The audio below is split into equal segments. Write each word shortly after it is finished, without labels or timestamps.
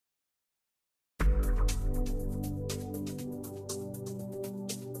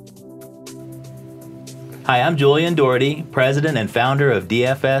Hi, I'm Julian Dougharty, President and founder of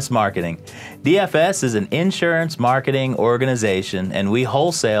DFS Marketing. DFS is an insurance marketing organization, and we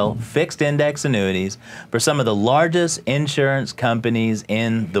wholesale fixed index annuities for some of the largest insurance companies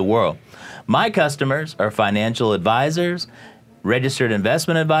in the world. My customers are financial advisors, registered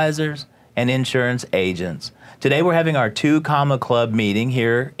investment advisors, and insurance agents. Today we're having our Two Comma Club meeting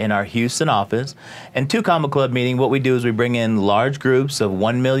here in our Houston office. And Two Comma Club meeting, what we do is we bring in large groups of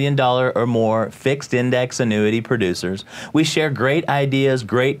 $1 million or more fixed index annuity producers. We share great ideas,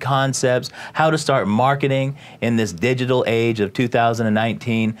 great concepts, how to start marketing in this digital age of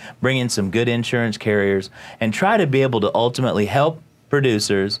 2019, bring in some good insurance carriers, and try to be able to ultimately help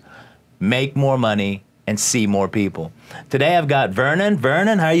producers make more money and see more people. Today I've got Vernon.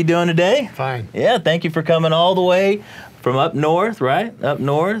 Vernon, how are you doing today? Fine. Yeah, thank you for coming all the way from up north, right? Up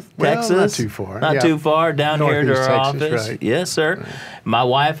north, well, Texas. not too far. Not too far, down here to our Texas, office. right. Yes, sir. Right. My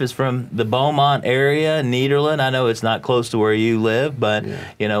wife is from the Beaumont area, Nederland. I know it's not close to where you live, but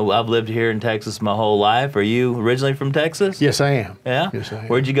you know, I've lived here in Texas my whole life. Are you originally from Texas? Yes, I am. Yeah? Yes, I am.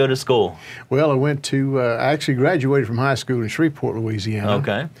 Where'd you go to school? Well, I went to, I actually graduated from high school in Shreveport, Louisiana.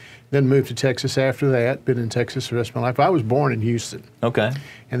 Okay. Then moved to Texas after that. Been in Texas the rest of my life. I was born in Houston. Okay.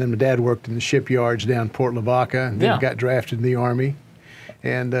 And then my dad worked in the shipyards down Port Lavaca, and then got drafted in the Army.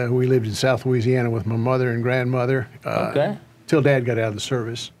 And we lived in South Louisiana with my mother and grandmother till Dad got out of the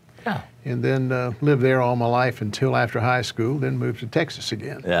service. Yeah. And then lived there all my life until after high school, then moved to Texas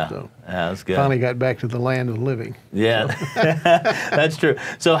again. Yeah, so that's good. Finally got back to the land of the living. Yeah, so. That's true.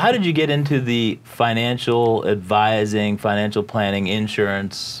 So how did you get into the financial advising, financial planning,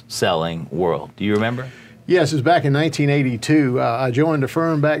 insurance selling world? Do you remember? Yes, it was back in 1982. I joined a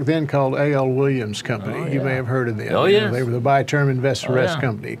firm back then called A.L. Williams Company. Oh, yeah. You may have heard of them. Oh, yes. They were the buy-term invest-rest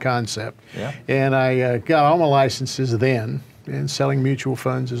company concept. Yeah. And I got all my licenses then, and selling mutual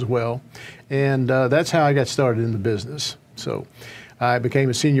funds as well. And that's how I got started in the business. So I became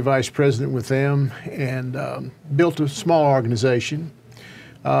a senior vice president with them and built a small organization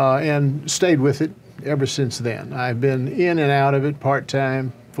and stayed with it ever since then. I've been in and out of it,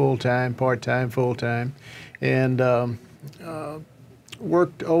 part-time, full-time, part-time, full-time, and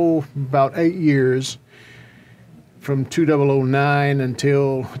worked, about 8 years from 2009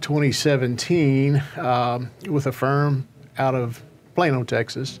 until 2017 with a firm out of Plano,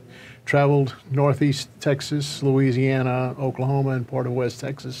 Texas. Traveled northeast Texas, Louisiana, Oklahoma, and part of West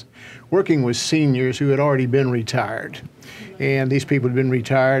Texas, working with seniors who had already been retired. And these people had been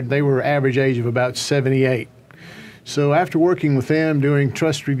retired. They were average age of about 78. So after working with them, doing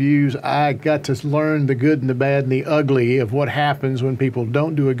trust reviews, I got to learn the good and the bad and the ugly of what happens when people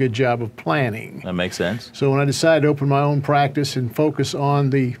don't do a good job of planning. That makes sense. So when I decided to open my own practice and focus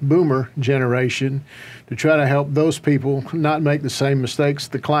on the boomer generation to try to help those people not make the same mistakes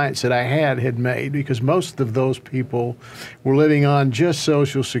the clients that I had made, because most of those people were living on just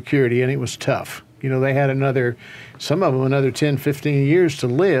Social Security, and it was tough. You know, they had some of them another 10, 15 years to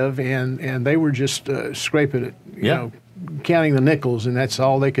live, and they were just scraping it, you know, counting the nickels, and that's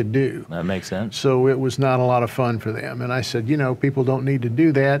all they could do. That makes sense. So it was not a lot of fun for them. And I said, you know, people don't need to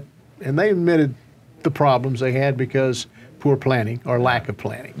do that. And they admitted the problems they had because poor planning or lack of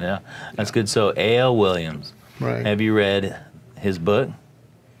planning. Yeah, that's good. So A.L. Williams, right? Have you read his book?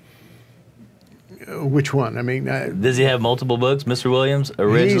 Which one? I mean, does he have multiple books? Mr. Williams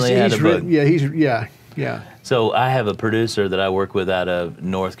originally had a book. Yeah. So I have a producer that I work with out of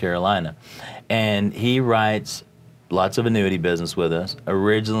North Carolina, and he writes lots of annuity business with us.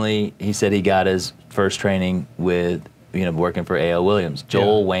 Originally, he said he got his first training with, working for A.L. Williams,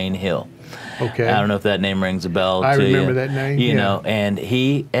 Joel Wayne Hill. Okay. I don't know if that name rings a bell to you. I remember that name. You know, and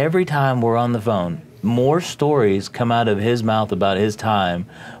he, every time we're on the phone, more stories come out of his mouth about his time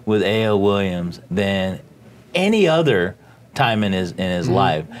with A.L. Williams than any other time in his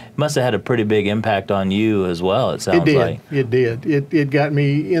life. It must have had a pretty big impact on you as well, it sounds like. It did. It got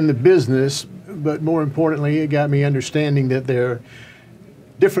me in the business, but more importantly, it got me understanding that there are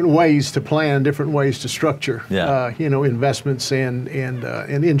different ways to plan, different ways to structure, investments and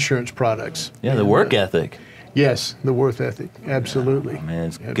insurance products. Yeah, the work ethic. Yes, the work ethic, absolutely. I mean,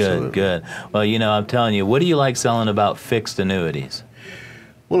 it's good. Well, I'm telling you, what do you like selling about fixed annuities?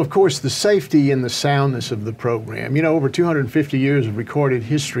 Well, of course, the safety and the soundness of the program. Over 250 years of recorded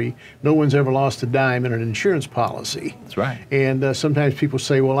history, no one's ever lost a dime in an insurance policy. That's right. And sometimes people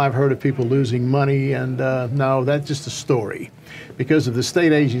say, well, I've heard of people losing money, and no, that's just a story. Because of the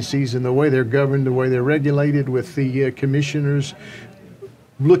state agencies and the way they're governed, the way they're regulated, with the commissioners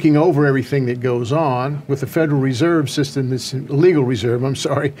looking over everything that goes on, with the Federal Reserve System legal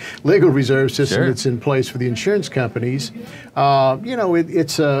reserve system that's in place for the insurance companies.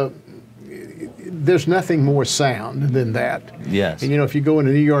 there's nothing more sound than that. Yes. And if you go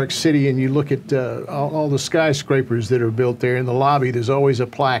into New York City and you look at all the skyscrapers that are built there, in the lobby there's always a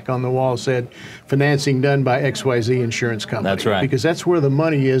plaque on the wall said financing done by XYZ Insurance Company. That's right. Because that's where the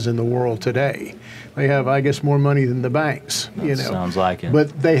money is in the world today. They have, I guess, more money than the banks. Sounds like it.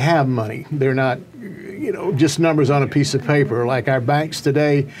 But they have money. They're not, just numbers on a piece of paper. Like our banks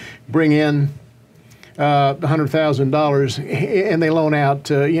today bring in $100,000 and they loan out,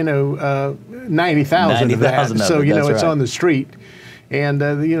 $90,000 of that. So it's right. On the street. And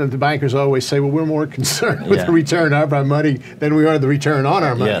the bankers always say, well, we're more concerned with the return of our money than we are the return on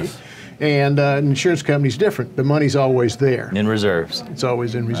our money. Yes. And an insurance company's different. The money's always there. In reserves. It's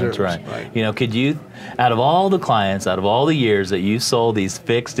always in reserves. That's right. Could you, out of all the clients, out of all the years that you sold these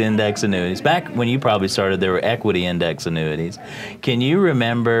fixed index annuities, back when you probably started, there were equity index annuities. Can you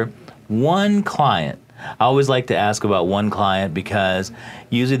remember one client? I always like to ask about one client because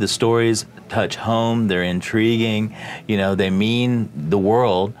usually the stories touch home, they're intriguing, they mean the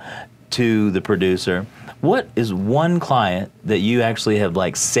world to the producer. What is one client that you actually have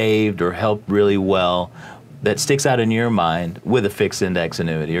saved or helped really well that sticks out in your mind with a fixed index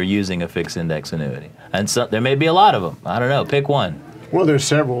annuity or using a fixed index annuity? And so there may be a lot of them. I don't know. Pick one. Well, there's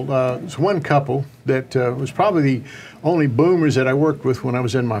several. There's one couple that was probably the only boomers that I worked with when I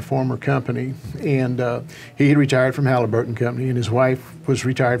was in my former company. And he had retired from Halliburton Company, and his wife was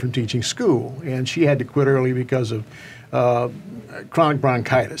retired from teaching school. And she had to quit early because of chronic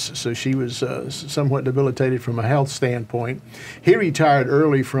bronchitis. So she was somewhat debilitated from a health standpoint. He retired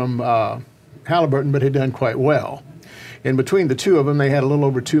early from Halliburton, but had done quite well. And between the two of them, they had a little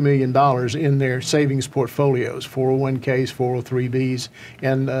over $2 million in their savings portfolios, 401ks, 403bs,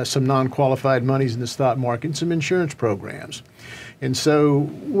 and some non-qualified monies in the stock market, and some insurance programs. And so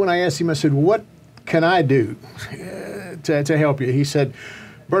when I asked him, I said, what can I do to help you? He said,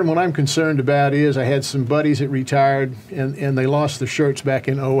 Vernon, what I'm concerned about is I had some buddies that retired, and they lost their shirts back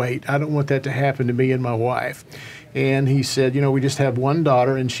in '08. I don't want that to happen to me and my wife. And he said, we just have one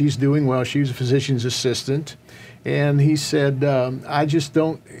daughter, and she's doing well. She's a physician's assistant. And he said, I just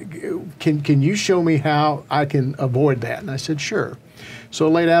don't, can you show me how I can avoid that? And I said, sure. So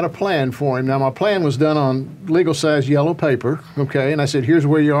I laid out a plan for him. Now, my plan was done on legal-sized yellow paper, okay? And I said, here's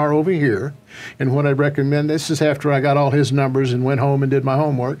where you are over here. And what I recommend, this is after I got all his numbers and went home and did my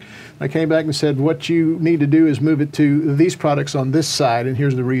homework. I came back and said, what you need to do is move it to these products on this side, and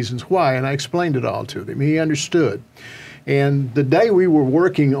here's the reasons why. And I explained it all to him. He understood. And the day we were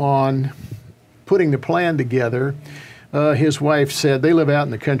working on putting the plan together, his wife said, they live out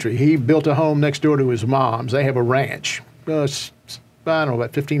in the country. He built a home next door to his mom's. They have a ranch, I don't know,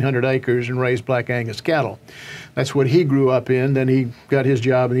 about 1,500 acres, and raised Black Angus cattle. That's what he grew up in. Then he got his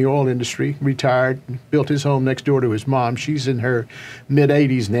job in the oil industry, retired, built his home next door to his mom. She's in her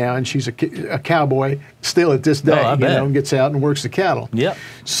mid-80s now, and she's a cowboy still at this day, and gets out and works the cattle. Yep.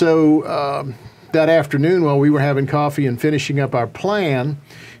 So that afternoon, while we were having coffee and finishing up our plan,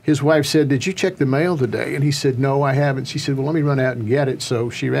 his wife said, did you check the mail today? And he said, no, I haven't. She said, well, let me run out and get it.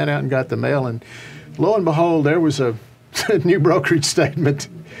 So she ran out and got the mail, and lo and behold, there was a new brokerage statement.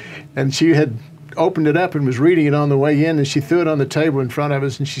 And she had opened it up and was reading it on the way in, and she threw it on the table in front of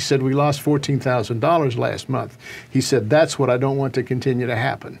us, and she said, we lost $14,000 last month. He said, that's what I don't want to continue to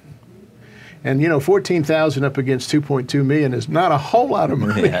happen. And, $14,000 up against $2.2 million is not a whole lot of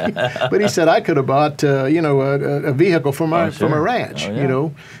money. Yeah. But he said, I could have bought, a vehicle from a ranch,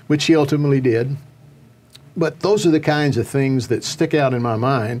 which he ultimately did. But those are the kinds of things that stick out in my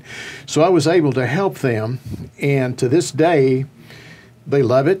mind. So I was able to help them, and to this day, they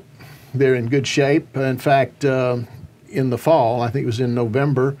love it. They're in good shape. In fact, in the fall, I think it was in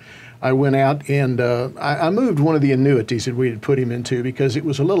November, I went out and I moved one of the annuities that we had put him into because it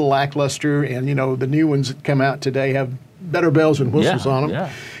was a little lackluster, and the new ones that come out today have better bells and whistles on them.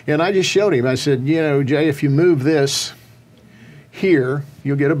 Yeah. And I just showed him. I said, Jay, if you move this here,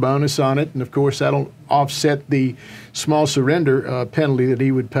 you'll get a bonus on it, and of course that'll offset the small surrender penalty that he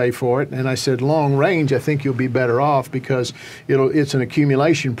would pay for it. And I said, long range, I think you'll be better off because it's an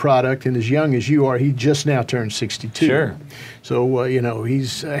accumulation product, and as young as you are, he just now turned 62. Sure. So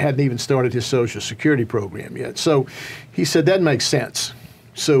he's hadn't even started his Social Security program yet. So he said that makes sense.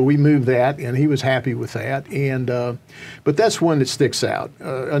 So we moved that, and he was happy with that. And but that's one that sticks out.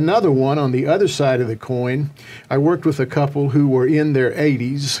 Another one on the other side of the coin, I worked with a couple who were in their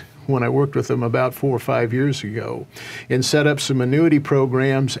 80s when I worked with them about 4 or 5 years ago, and set up some annuity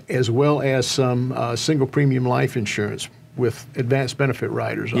programs as well as some single premium life insurance with advanced benefit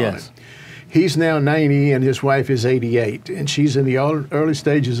riders on it. He's now 90 and his wife is 88, and she's in the early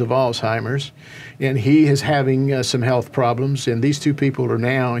stages of Alzheimer's, and he is having some health problems. And these two people are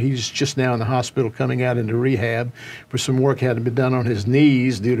now, he's just now in the hospital coming out into rehab for some work hadn't been done on his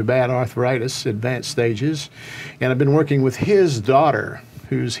knees due to bad arthritis, advanced stages. And I've been working with his daughter,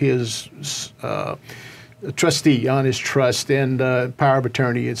 who's his trustee on his trust and power of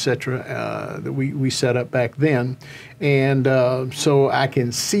attorney, etc., that we set up back then. And so I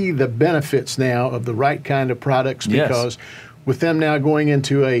can see the benefits now of the right kind of products, because with them now going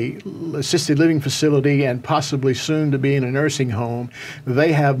into a assisted living facility and possibly soon to be in a nursing home,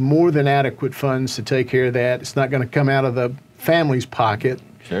 they have more than adequate funds to take care of that. It's not going to come out of the family's pocket.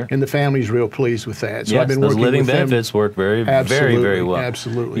 Sure. And the family's real pleased with that. So yes, I've been those working living with them. benefits work very well.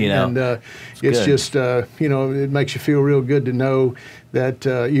 Absolutely. You know, and it's just, you know, it makes you feel real good to know that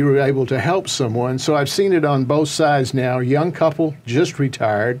you were able to help someone. So I've seen it on both sides now. Young couple, just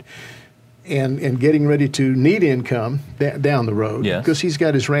retired, and getting ready to need income down the road. Yes. Because he's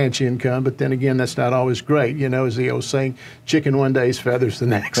got his ranch income, but then again, that's not always great. You know, as the old saying, chicken one day is feathers the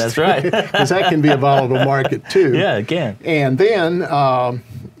next. That's right. Because that can be a volatile market too. Yeah, it can. And then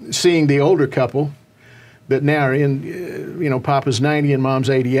seeing the older couple that now are in, you know, Papa's 90 and Mom's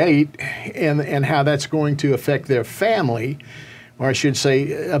 88, and how that's going to affect their family, or I should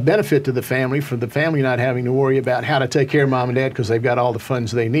say a benefit to the family, for the family not having to worry about how to take care of Mom and Dad because they've got all the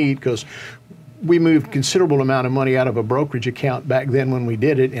funds they need, because we moved considerable amount of money out of a brokerage account back then when we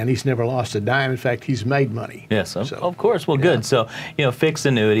did it, and he's never lost a dime. In fact, he's made money. Yes, of course. Well, good. So, you know, fixed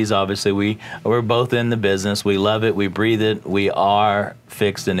annuities, obviously, we're both in the business. We love it. We breathe it. We are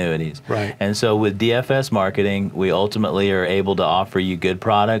fixed annuities. Right. And so with DFS Marketing, we ultimately are able to offer you good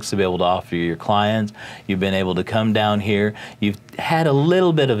products to be able to offer your clients. You've been able to come down here. You've had a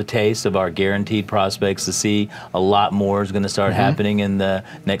little bit of a taste of our guaranteed prospects to see a lot more is going to start happening in the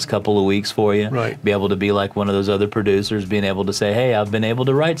next couple of weeks for you. Right. Be able to be like one of those other producers, being able to say, hey, I've been able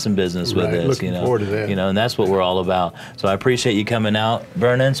to write some business with this. Looking forward to that. You know, and that's what we're all about. So I appreciate you coming out,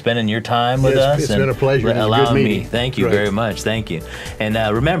 Vernon, spending your time with us. It's been a pleasure. Allowing me. Thank you very much. Thank you. And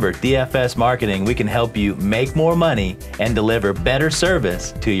remember, DFS Marketing, we can help you make more money and deliver better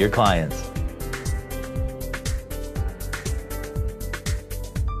service to your clients.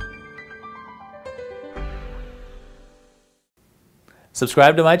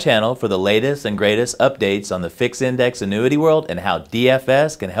 Subscribe to my channel for the latest and greatest updates on the fixed index annuity world and how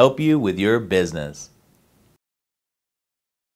DFS can help you with your business.